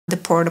the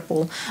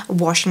portable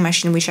washing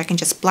machine, which I can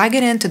just plug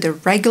it into the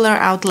regular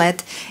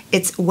outlet.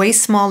 It's way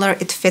smaller.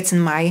 It fits in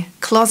my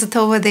closet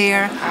over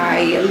there.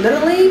 I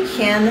literally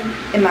can't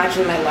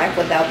imagine my life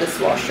without this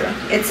washer.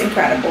 It's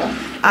incredible.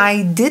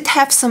 I did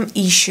have some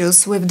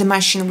issues with the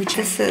machine, which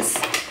this is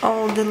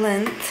all the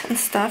lint and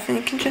stuff, and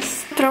you can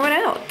just throw it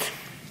out.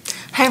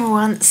 Hi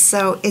everyone,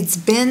 so it's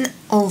been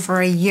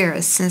over a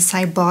year since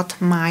I bought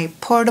my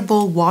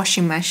portable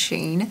washing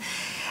machine,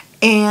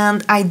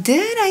 and I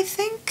did, I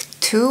think,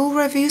 2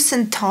 reviews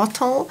in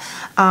total.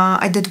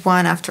 I did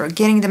one after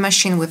getting the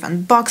machine with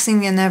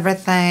unboxing and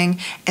everything,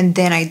 and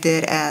then I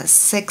did a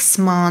 6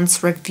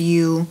 months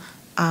review,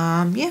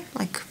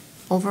 like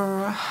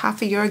over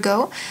half a year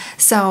ago.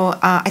 So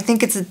I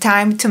think it's a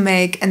time to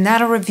make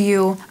another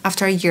review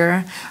after a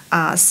year,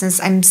 since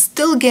I'm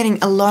still getting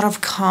a lot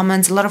of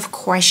comments, a lot of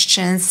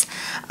questions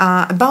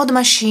about the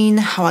machine,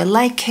 how I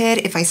like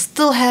it, if I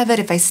still have it,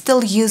 if I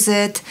still use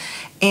it.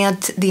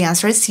 And the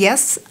answer is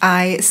yes,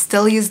 I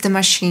still use the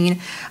machine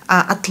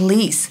at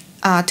least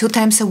 2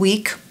 times a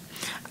week.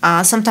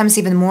 Sometimes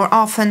even more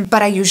often,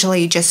 but I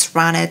usually just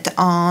run it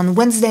on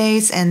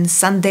Wednesdays and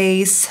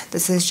Sundays.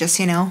 This is just,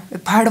 you know, a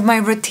part of my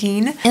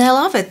routine, and I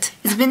love it.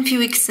 It's been a few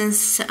weeks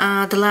since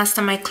the last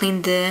time I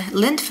cleaned the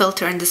lint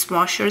filter in this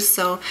washer,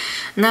 so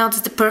now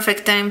it's the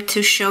perfect time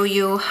to show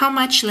you how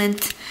much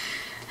lint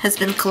has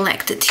been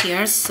collected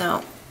here.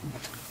 So,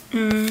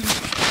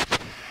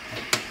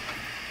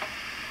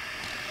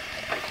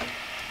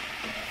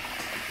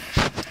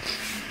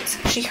 it's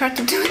actually hard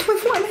to do it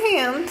with one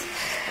hand.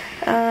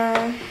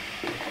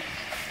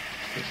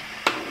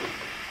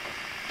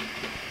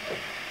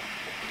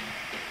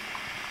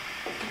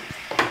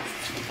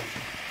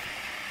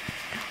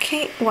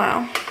 Okay,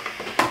 wow,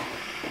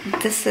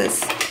 this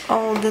is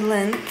all the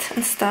lint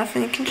and stuff,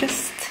 and you can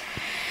just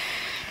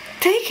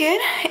take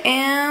it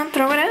and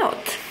throw it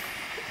out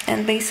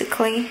and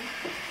basically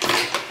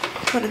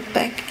put it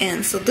back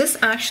in. So this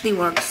actually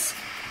works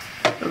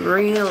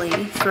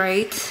really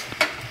great,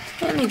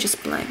 and you just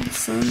plug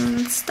this in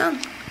and it's done.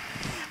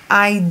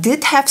 I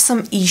did have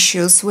some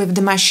issues with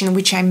the machine,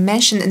 which I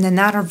mentioned in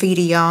another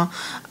video,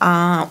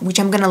 which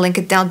I'm gonna link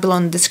it down below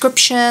in the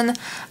description.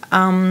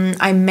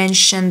 I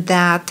mentioned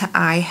that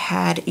I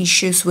had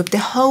issues with the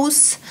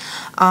hose.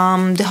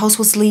 The hose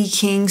was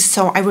leaking,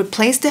 so I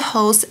replaced the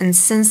hose, and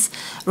since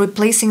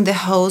replacing the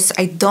hose,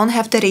 I don't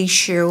have that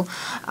issue.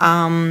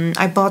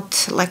 I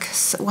bought like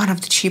one of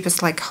the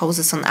cheapest like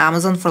hoses on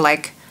Amazon for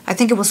like, I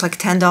think it was like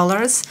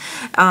 $10,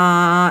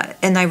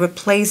 and I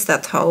replaced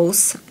that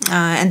hose.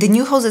 And the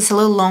new hose is a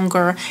little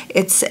longer.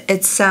 It's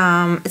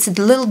a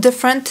little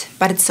different,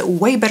 but it's a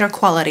way better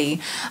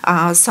quality.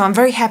 So I'm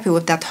very happy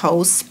with that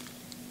hose.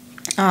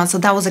 So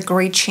that was a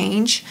great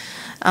change.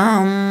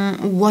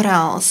 What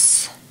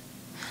else?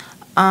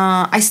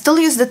 I still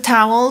use the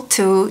towel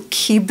to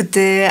keep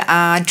the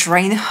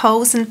drain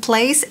hose in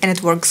place, and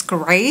it works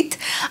great.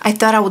 I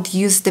thought I would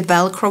use the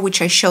Velcro,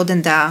 which I showed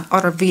in the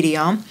other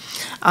video,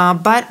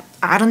 but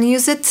I don't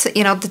use it.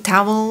 You know, the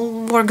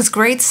towel works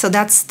great, so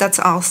that's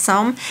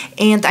awesome.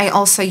 And I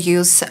also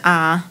use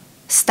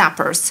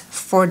stoppers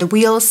for the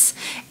wheels,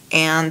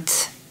 and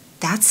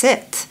that's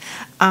it.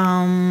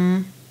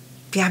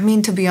 Yeah, I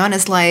mean, to be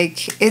honest,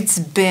 like, it's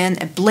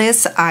been a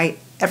bliss. I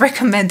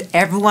recommend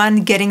everyone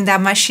getting that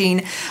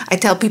machine. I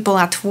tell people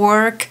at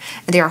work,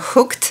 they are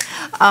hooked.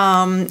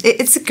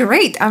 It's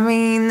great. I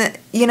mean,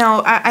 you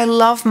know, I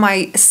love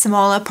my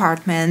small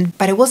apartment,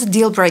 but it was a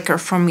deal breaker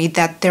for me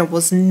that there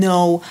was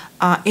no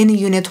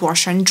in-unit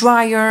washer and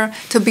dryer.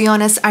 To be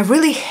honest, I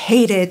really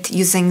hated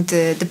using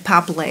the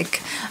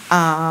public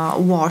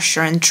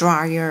washer and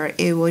dryer.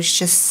 It was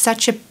just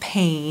such a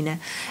pain,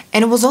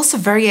 and it was also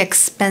very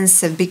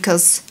expensive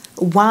because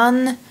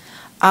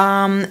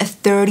a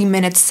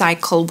 30-minute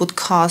cycle would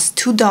cost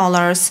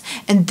 $2,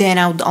 and then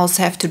I would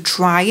also have to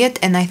dry it,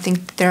 and I think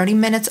 30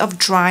 minutes of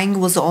drying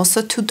was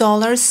also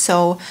 $2,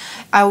 so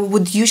I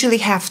would usually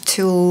have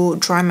to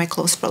dry my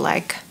clothes for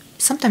like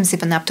sometimes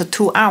even up to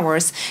 2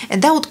 hours,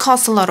 and that would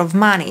cost a lot of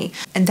money.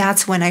 And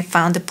that's when I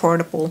found the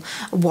portable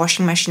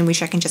washing machine,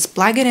 which I can just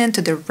plug it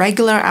into the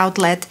regular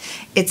outlet.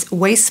 It's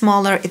way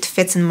smaller. It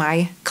fits in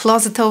my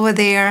closet over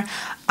there.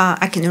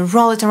 I can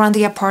roll it around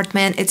the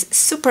apartment. It's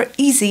super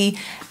easy,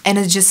 and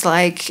it's just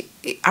like,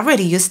 I'm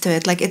already used to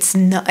it. Like, it's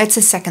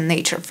a second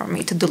nature for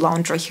me to do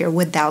laundry here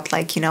without,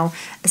 like, you know,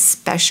 a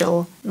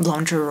special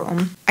laundry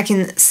room. I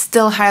can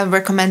still highly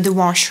recommend the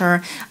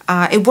washer.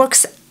 It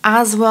works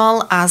as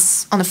well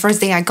as on the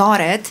first day I got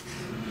it.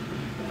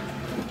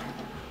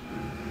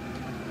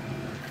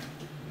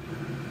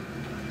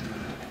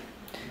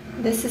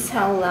 This is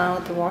how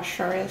loud the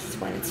washer is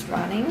when it's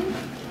running.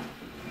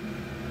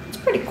 It's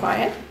pretty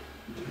quiet.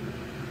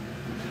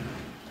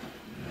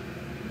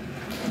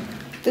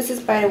 This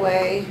is, by the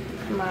way,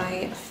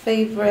 my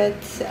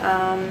favorite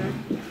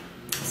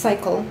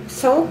cycle,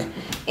 soak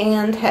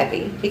and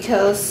heavy,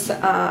 because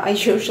I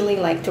usually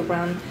like to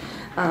run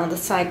the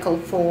cycle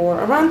for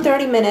around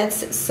 30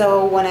 minutes.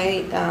 So when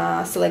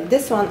I select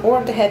this one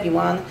or the heavy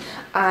one,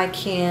 I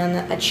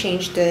can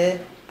change the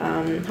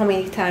how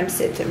many times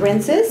it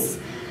rinses.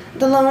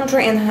 the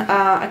laundry, and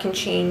I can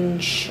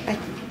change.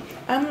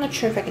 I'm not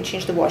sure if I can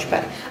change the wash,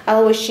 but I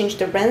always change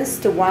the rinse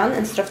to 1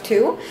 instead of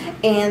 2,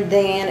 and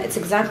then it's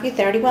exactly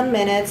 31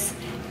 minutes,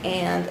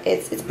 and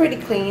it's pretty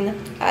clean.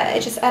 I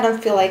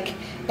don't feel like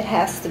it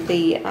has to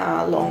be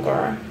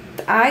longer.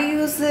 I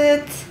use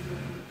it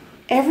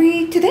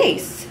every 2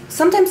 days,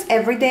 sometimes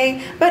every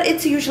day, but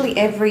it's usually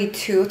every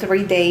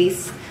 2-3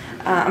 days.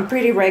 I'm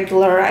pretty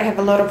regular. I have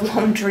a lot of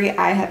laundry.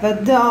 I have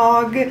a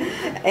dog,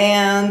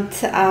 and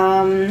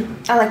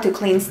I like to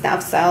clean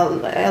stuff,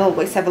 so I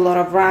always have a lot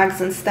of rags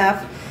and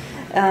stuff.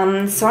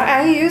 So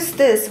I use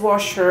this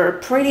washer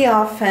pretty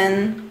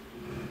often.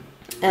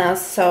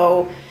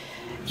 So,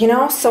 you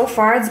know, so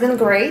far it's been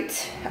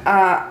great.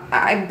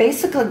 I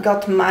basically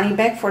got money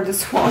back for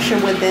this washer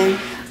within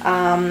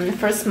the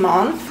first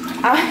month.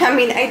 I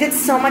mean, I did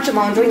so much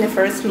laundry in the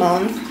first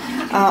month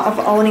of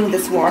owning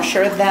this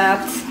washer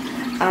that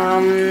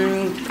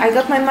I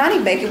got my money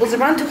back. It was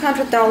around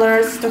 $200,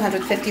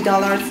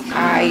 $250.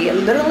 I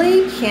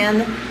literally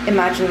can't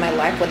imagine my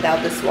life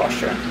without this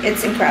washer.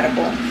 It's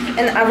incredible.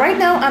 And right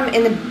now I'm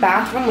in the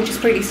bathroom, which is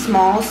pretty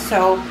small,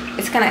 so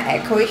it's kind of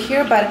echoey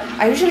here, but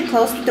I usually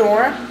close the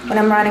door when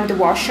I'm running the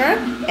washer,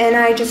 and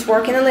I just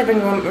work in the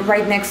living room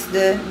right next to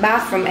the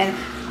bathroom, and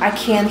I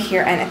can't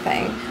hear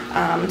anything.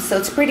 So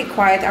it's pretty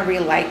quiet. I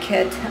really like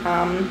it.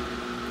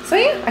 So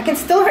yeah, I can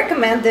still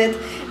recommend it.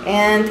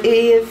 And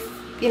if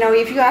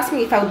you ask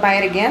me if I would buy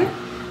it again,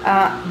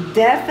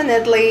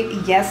 definitely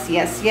yes.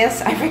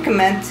 I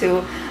recommend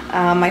to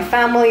my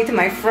family, to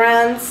my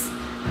friends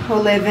who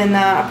live in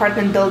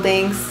apartment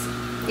buildings,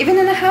 even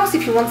in a house.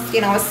 If you want,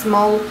 a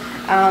small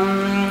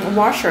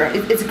washer,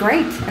 it's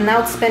great. And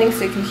now it's spinning,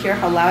 so you can hear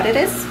how loud it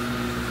is.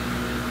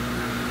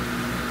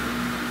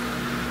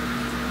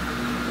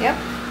 Yep,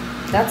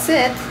 that's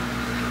it.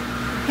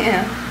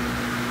 Yeah,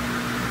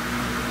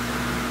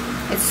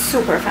 it's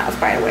super fast,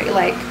 by the way.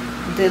 Like,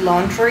 the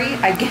laundry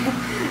I get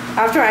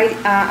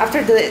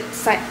after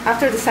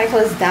the cycle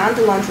is done,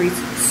 the laundry is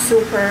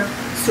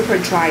super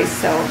dry,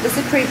 so this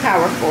is pretty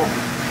powerful.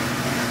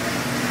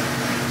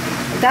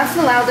 That's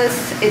the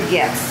loudest it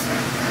gets,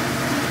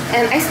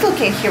 and I still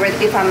can't hear it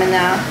if I'm in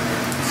a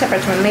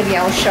separate room. Maybe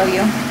I'll show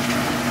you.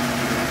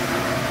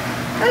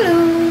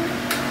 Hello.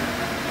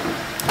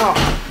 Oh,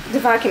 the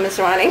vacuum is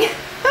running.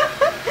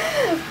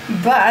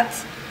 But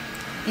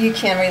you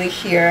can't really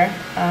hear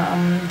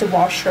the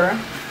washer.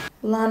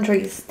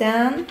 Laundry is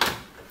done.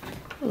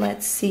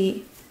 Let's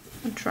see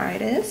how dry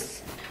it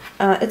is.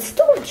 It's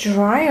still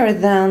drier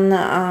than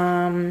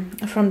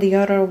from the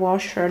other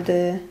washer,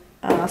 the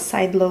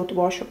side load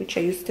washer, which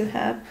I used to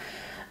have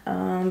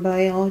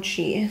by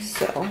LG.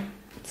 So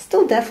it's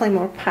still definitely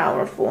more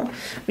powerful,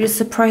 which is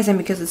surprising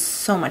because it's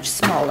so much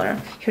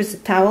smaller. Here's the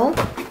towel.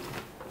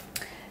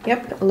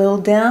 Yep, a little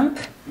damp.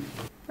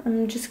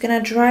 I'm just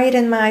gonna dry it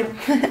in my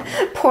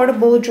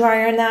portable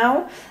dryer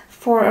now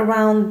for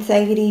around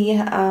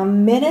 80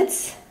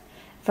 minutes.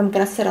 If I'm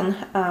gonna sit on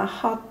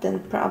hot, then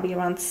probably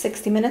around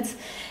 60 minutes,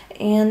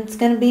 and it's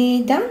gonna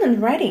be done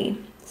and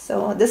ready.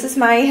 So this is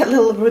my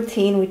little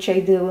routine, which I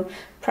do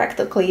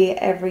practically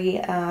every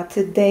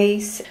 2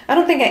 days. I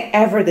don't think I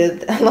ever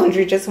did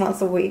laundry just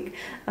once a week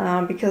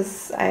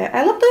because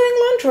I love doing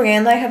laundry,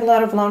 and I have a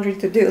lot of laundry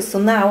to do. So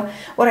now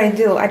what I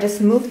do, I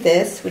just move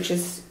this, which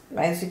is,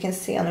 as you can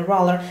see, on the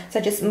roller. So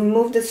I just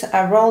move this,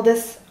 I roll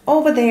this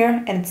over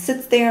there, and it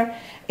sits there.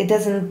 It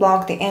doesn't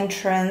block the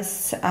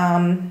entrance,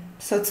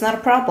 so it's not a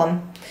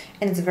problem.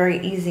 And it's very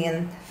easy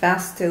and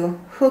fast to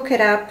hook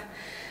it up.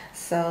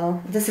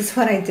 So this is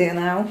what I do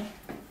now.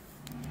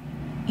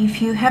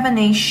 If you have an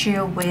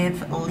issue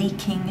with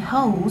leaking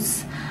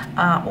hose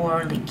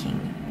or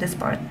leaking this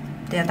part,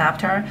 the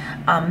adapter,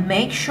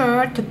 make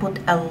sure to put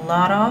a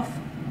lot of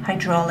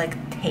hydraulic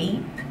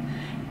tape,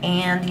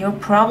 and your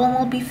problem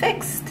will be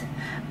fixed.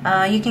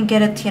 You can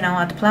get it,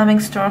 at the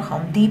plumbing store,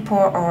 Home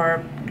Depot,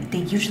 or they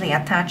usually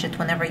attach it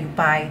whenever you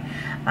buy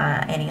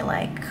any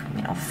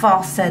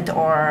faucet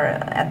or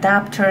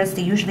adapters.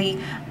 They usually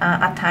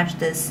attach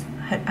this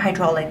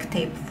hydraulic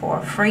tape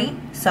for free.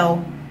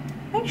 So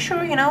make sure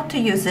to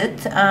use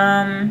it.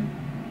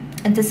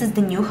 And this is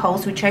the new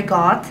hose which I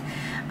got,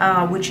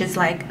 which is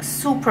like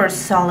super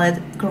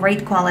solid,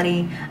 great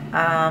quality.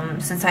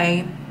 Since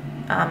I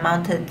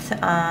mounted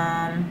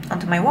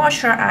onto my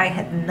washer, I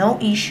had no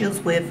issues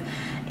with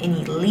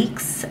any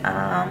leaks.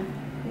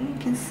 You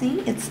can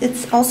see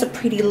it's also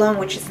pretty long,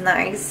 which is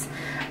nice.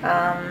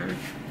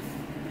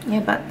 Yeah,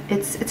 but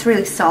it's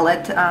really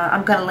solid.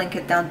 I'm gonna link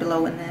it down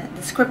below in the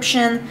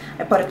description.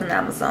 I bought it on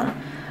Amazon,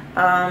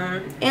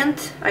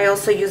 and I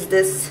also use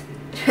this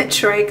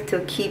trick to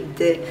keep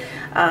the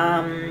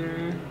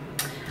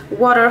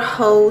water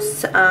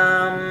hose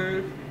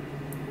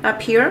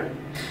up here.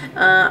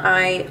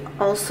 I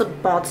also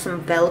bought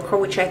some Velcro,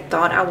 which I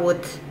thought I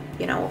would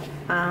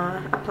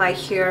apply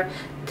here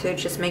to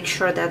just make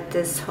sure that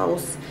this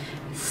hose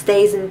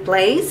stays in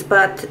place,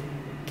 but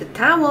the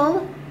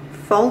towel,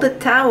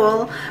 folded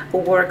towel,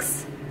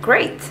 works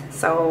great.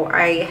 So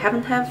I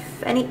haven't had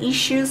any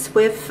issues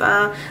with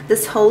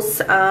this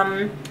hose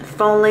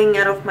falling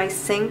out of my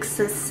sink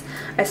since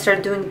I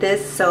started doing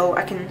this, so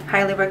I can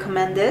highly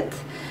recommend it.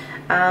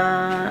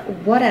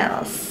 What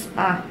else?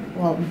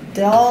 Well,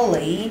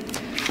 Dolly.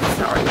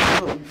 Sorry, it's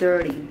a little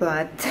dirty,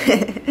 but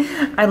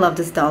I love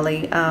this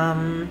Dolly.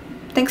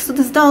 Thanks to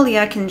this Dolly,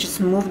 I can just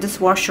move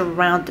this washer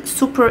around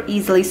super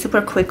easily,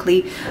 super quickly.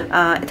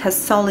 It has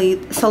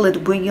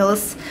solid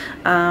wheels,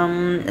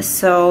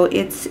 so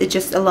it's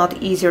just a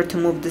lot easier to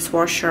move this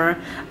washer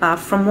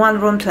from one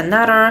room to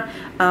another,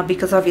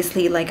 because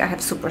obviously, like, I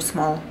have super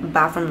small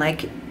bathroom,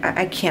 like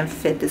I can't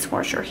fit this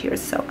washer here,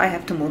 so I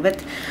have to move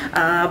it.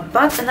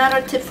 But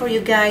another tip for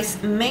you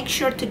guys: make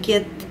sure to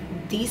get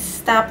these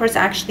stoppers.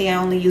 Actually, I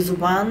only use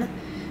one.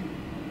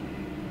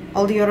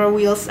 All the other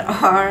wheels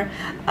are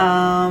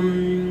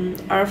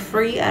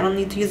free. I don't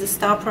need to use a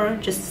stopper.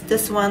 Just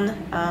this one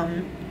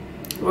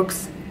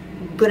works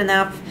good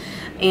enough,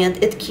 and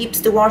it keeps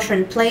the washer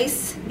in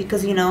place,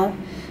 because you know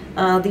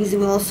these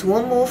wheels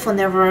will move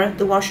whenever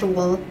the washer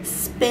will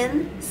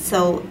spin.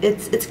 So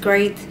it's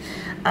great.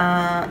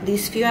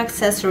 These few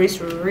accessories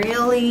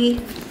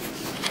really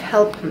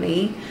help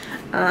me,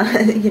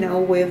 you know,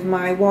 with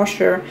my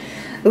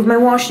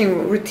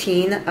washing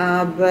routine.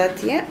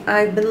 But yeah,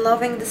 I've been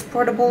loving this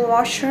portable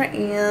washer,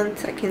 and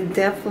I can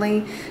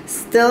definitely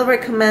still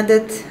recommend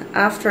it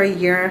after a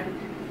year.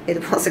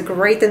 It was a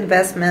great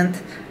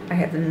investment. I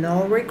have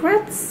no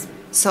regrets.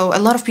 So a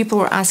lot of people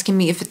were asking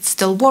me if it's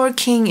still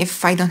working,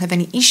 if I don't have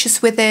any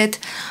issues with it,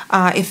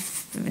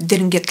 if it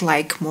didn't get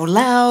like more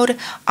loud,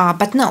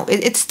 but no,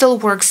 it still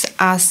works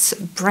as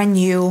brand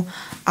new.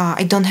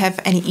 I don't have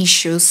any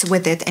issues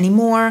with it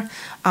anymore,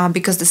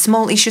 because the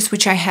small issues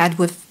which I had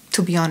with,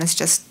 to be honest,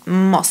 just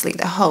mostly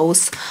the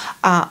hose,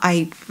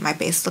 I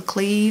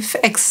basically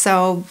fixed,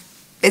 so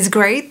it's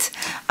great.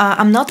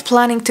 I'm not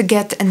planning to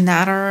get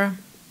another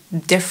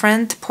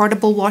different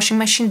portable washing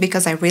machine,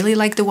 because I really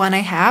like the one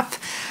I have.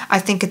 I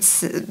think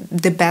it's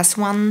the best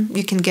one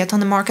you can get on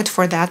the market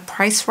for that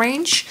price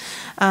range.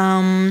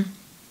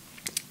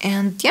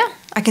 And yeah,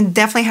 I can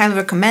definitely highly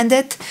recommend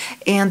it.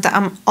 And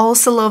I'm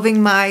also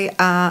loving my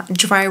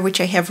dryer, which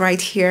I have right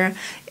here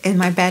in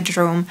my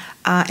bedroom,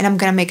 and I'm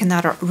gonna make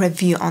another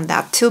review on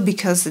that too,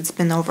 because it's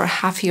been over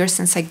half a year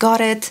since I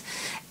got it.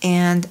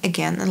 And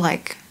again,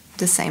 like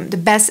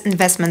the best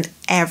investment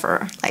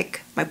ever. Like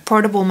my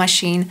portable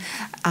machine,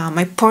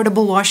 my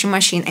portable washing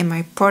machine, and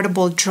my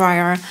portable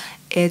dryer.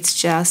 It's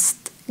just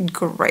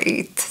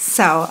great.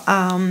 So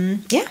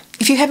yeah,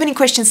 if you have any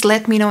questions,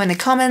 let me know in the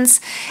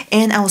comments,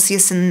 and I will see you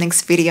soon in the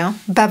next video.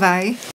 Bye bye.